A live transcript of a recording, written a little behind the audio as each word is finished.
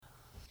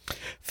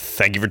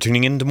Thank you for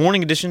tuning in to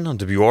Morning Edition on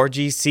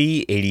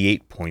WRGC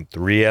 88.3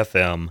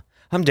 FM.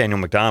 I'm Daniel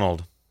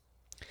McDonald.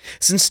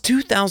 Since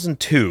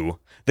 2002,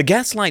 the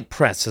Gaslight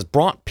Press has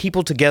brought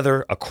people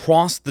together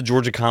across the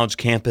Georgia College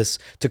campus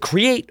to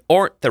create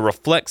art that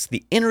reflects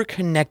the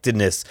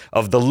interconnectedness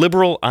of the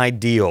liberal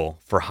ideal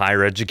for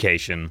higher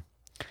education.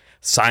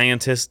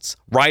 Scientists,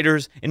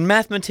 writers, and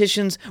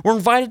mathematicians were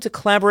invited to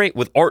collaborate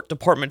with art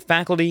department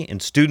faculty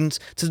and students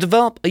to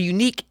develop a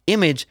unique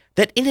image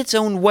that in its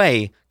own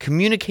way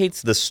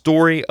communicates the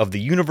story of the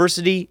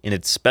university and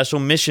its special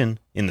mission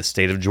in the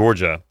state of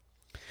Georgia.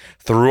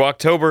 Through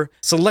October,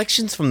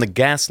 selections from the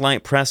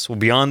Gaslight Press will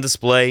be on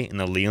display in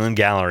the Leland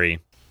Gallery.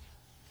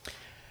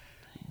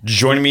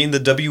 Joining me in the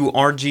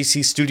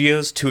WRGC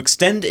studios to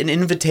extend an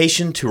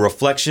invitation to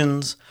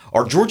reflections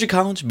are Georgia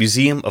College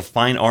Museum of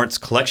Fine Arts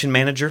Collection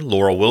Manager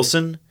Laura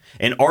Wilson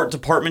and Art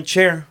Department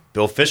Chair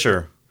Bill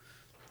Fisher.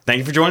 Thank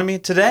you for joining me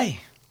today.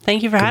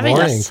 Thank you for having us.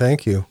 Good morning.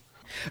 Thank you.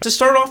 To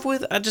start off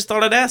with, I just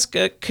thought I'd ask,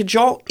 could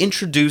y'all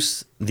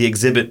introduce the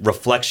exhibit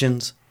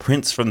Reflections,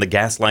 Prints from the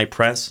Gaslight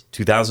Press,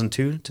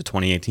 2002 to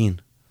 2018?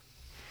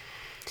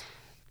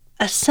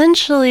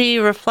 Essentially,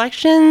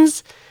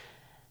 Reflections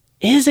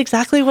is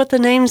exactly what the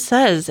name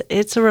says.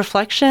 It's a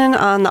reflection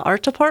on the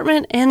art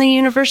department and the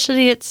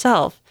university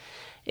itself.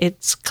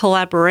 It's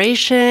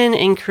collaboration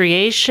and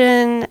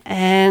creation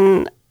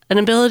and an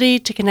ability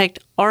to connect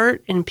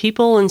art and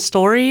people and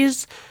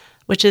stories,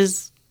 which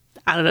is,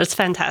 I don't know, it's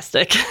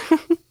fantastic.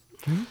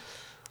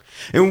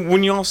 And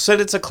when you all said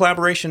it's a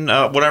collaboration,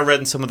 what I read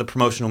in some of the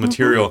promotional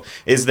material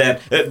is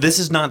that this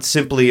is not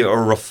simply a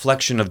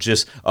reflection of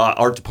just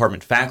art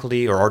department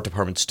faculty or art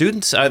department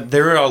students.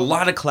 There are a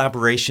lot of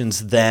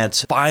collaborations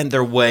that find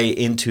their way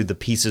into the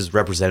pieces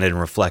represented in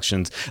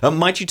Reflections.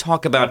 Might you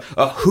talk about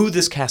who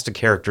this cast of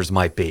characters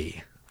might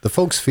be? The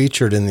folks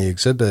featured in the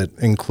exhibit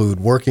include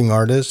working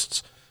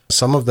artists,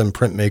 some of them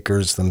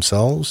printmakers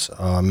themselves,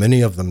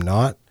 many of them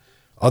not.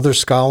 Other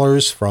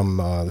scholars from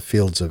the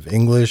fields of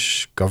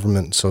English,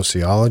 government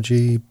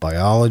sociology,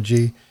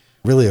 biology,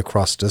 really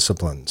across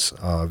disciplines,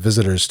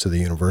 visitors to the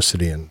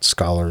university and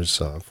scholars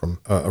from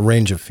a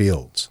range of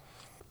fields.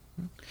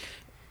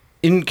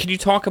 And can you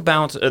talk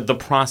about the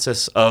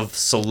process of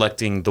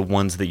selecting the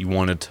ones that you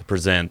wanted to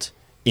present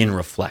in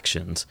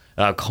Reflections,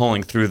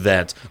 calling through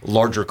that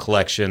larger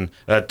collection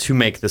to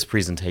make this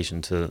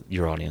presentation to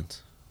your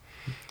audience?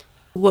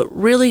 What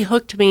really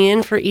hooked me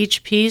in for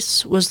each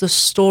piece was the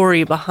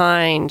story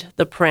behind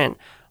the print.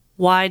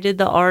 Why did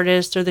the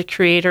artist or the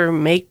creator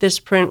make this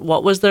print?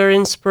 What was their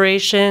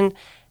inspiration?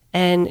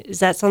 And is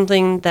that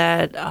something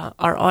that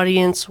our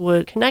audience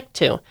would connect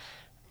to?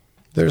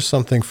 There's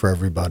something for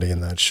everybody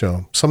in that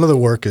show. Some of the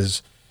work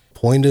is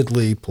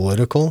pointedly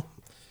political.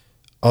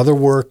 Other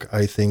work,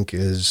 I think,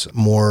 is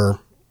more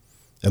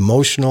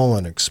emotional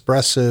and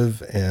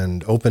expressive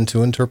and open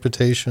to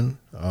interpretation.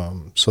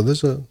 So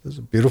there's a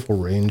beautiful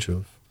range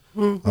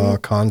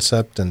of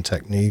concept and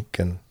technique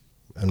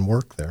and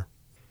work there.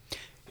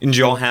 And do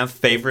y'all have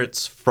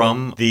favorites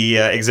from the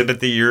exhibit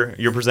that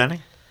you're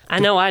presenting? I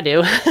know I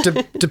do.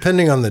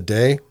 Depending on the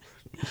day,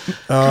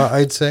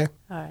 I'd say.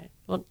 All right.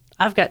 Well,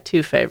 I've got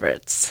two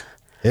favorites.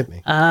 Hit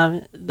me.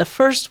 The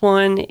first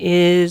one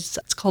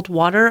it's called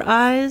Water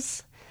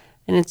Eyes,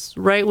 and it's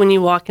right when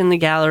you walk in the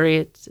gallery.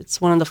 It's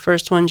one of the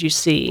first ones you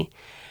see.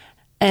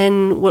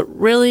 And what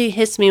really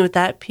hits me with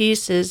that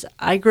piece is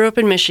I grew up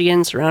in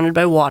Michigan surrounded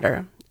by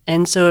water.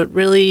 And so it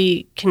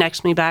really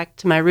connects me back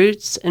to my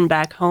roots and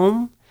back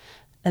home.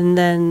 And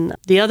then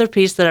the other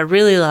piece that I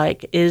really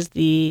like is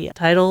the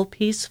title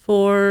piece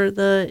for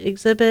the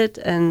exhibit.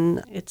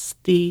 And it's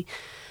the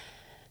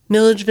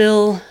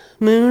Milledgeville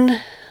Moon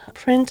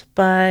print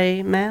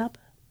by Mab.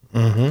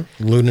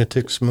 Mm-hmm.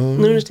 Lunatic's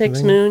Moon.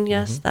 Lunatic's Moon,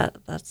 yes.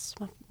 That's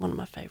one of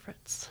my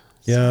favorites.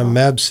 Yeah, So.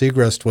 Mab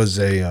Segrest was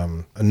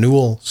a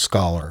Newell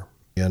scholar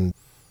and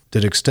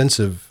did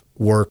extensive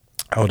work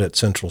out at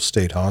Central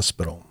State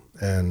Hospital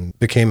and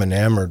became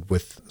enamored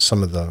with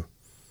some of the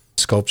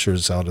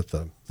sculptures out at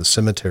the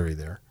cemetery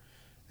there.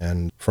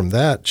 And from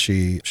that,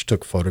 she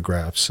took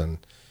photographs and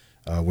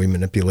we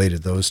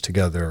manipulated those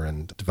together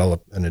and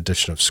developed an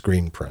edition of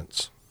screen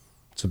prints.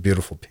 It's a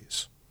beautiful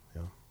piece.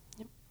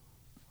 Yeah.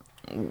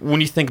 When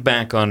you think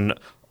back on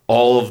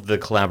all of the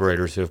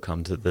collaborators who have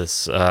come to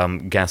this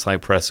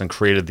Gaslight Press and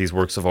created these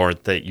works of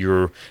art that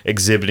you're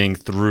exhibiting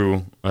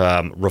through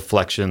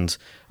Reflections,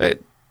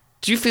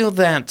 do you feel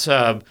that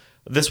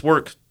this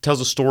work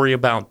tells a story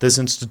about this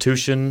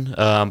institution,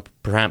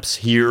 perhaps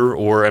here,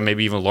 or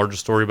maybe even a larger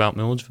story about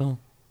Milledgeville?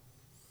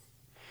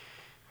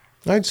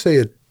 I'd say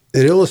it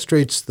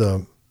illustrates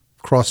the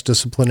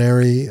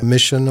cross-disciplinary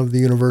mission of the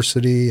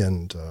university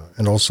and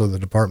also the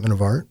Department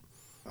of Art,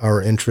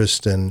 our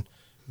interest in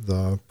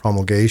the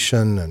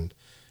promulgation and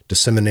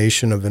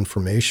dissemination of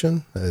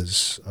information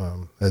as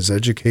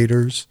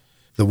educators,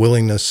 the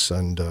willingness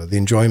and the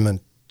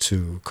enjoyment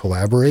to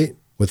collaborate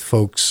with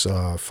folks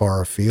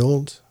far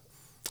afield,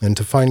 and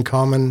to find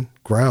common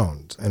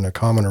ground and a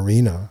common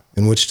arena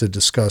in which to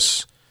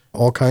discuss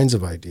all kinds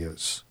of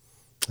ideas,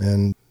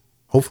 and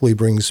hopefully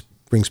brings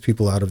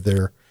people out of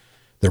their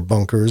their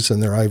bunkers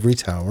and their ivory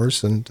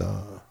towers, and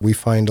we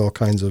find all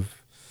kinds of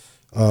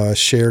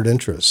shared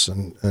interests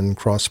and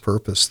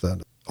cross-purpose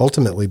that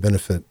ultimately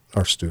benefit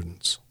our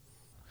students.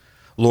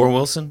 Laura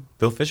Wilson,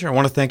 Bill Fisher, I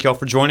want to thank you all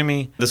for joining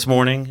me this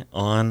morning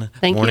on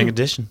Morning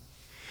Edition.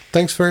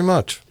 Thanks very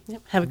much.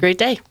 Yep. Have a great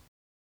day.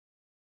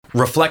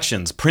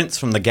 Reflections, Prints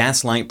from the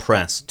Gaslight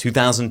Press,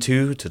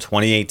 2002 to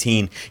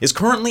 2018, is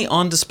currently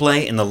on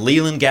display in the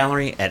Leland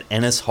Gallery at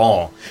Ennis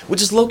Hall,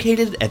 which is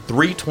located at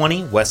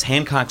 320 West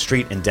Hancock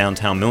Street in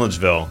downtown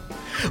Milledgeville.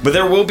 But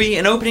there will be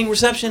an opening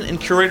reception and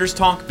curators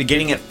talk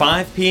beginning at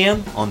 5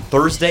 p.m. on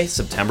Thursday,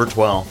 September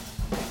 12th.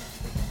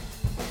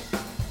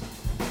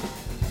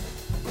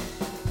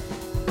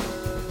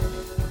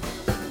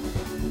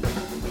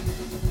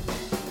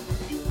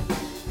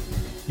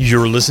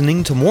 You're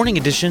listening to Morning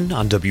Edition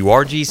on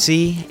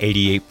WRGC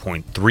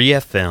 88.3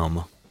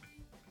 FM.